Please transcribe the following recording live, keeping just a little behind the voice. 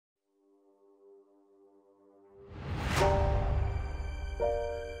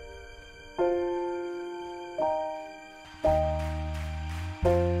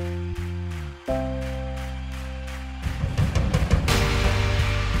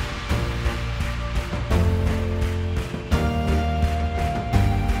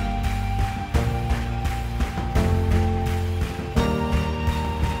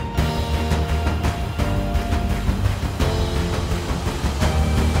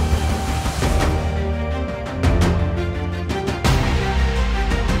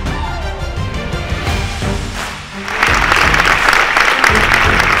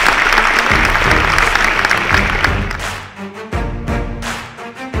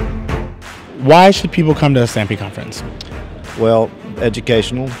Why should people come to a SAMPE conference? Well,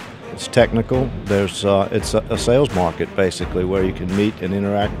 educational, it's technical. It's a sales market basically where you can meet and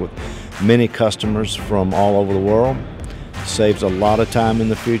interact with many customers from all over the world. Saves a lot of time in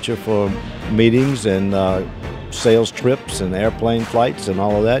the future for meetings and sales trips and airplane flights and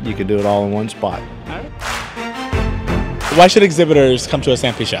all of that. You can do it all in one spot. Why should exhibitors come to a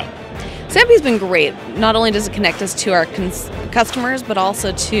SAMPE show? SAMPE's been great. Not only does it connect us to our customers, but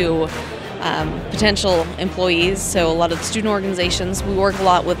also to potential employees. So a lot of the student organizations, we work a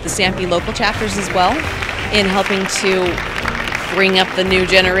lot with the SAMPE local chapters as well in helping to bring up the new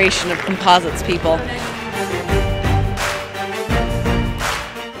generation of composites people.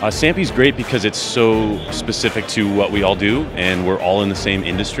 SAMPE is great because it's so specific to what we all do, and we're all in the same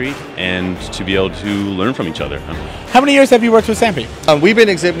industry, and to be able to learn from each other. How many years have you worked with SAMPE? We've been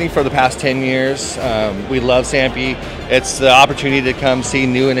exhibiting for the past 10 years. We love SAMPE. It's the opportunity to come see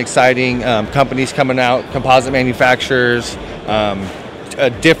new and exciting companies coming out, composite manufacturers, a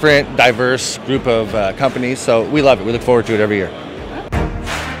different, diverse group of companies. So we love it. We look forward to it every year.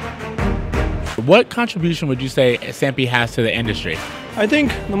 What contribution would you say SAMPE has to the industry? I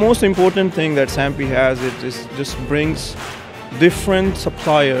think the most important thing that SAMPE has is just brings different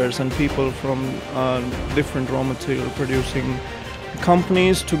suppliers and people from different raw material producing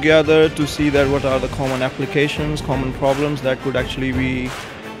companies together to see that what are the common applications, common problems that could actually be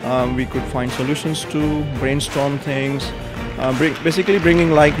we could find solutions to, brainstorm things, basically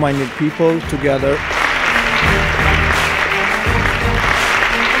bringing like-minded people together.